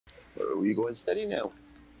Or are we going steady now?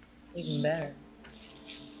 Even better.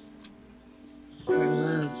 We're in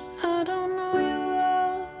love. I don't know you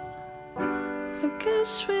well. I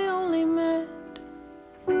guess we only met.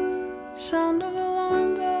 Sound of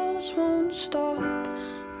alarm bells won't stop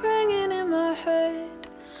ringing in my head.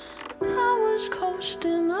 I was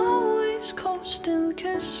coasting, always coasting.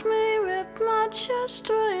 Kiss me, rip my chest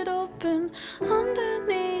right open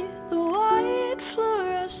underneath the white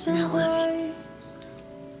fluorescent light.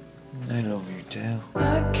 I love you too.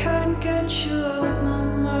 I can't get you out my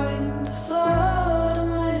mind. I thought I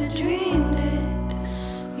might have dreamed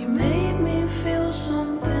it. You made me feel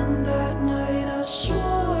something that night I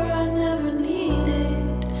swore I never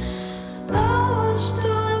needed. I was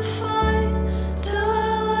doing fine till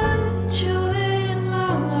I let you in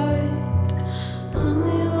my mind.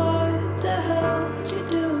 Honey, what the hell did you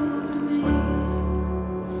do to me?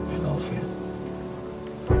 I love you.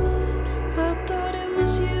 I thought it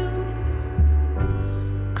was you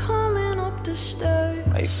coming up the stairs.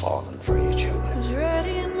 I've fallen for you, I Tulip. was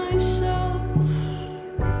readying myself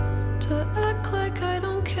to act like I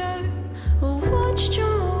don't care. I watched you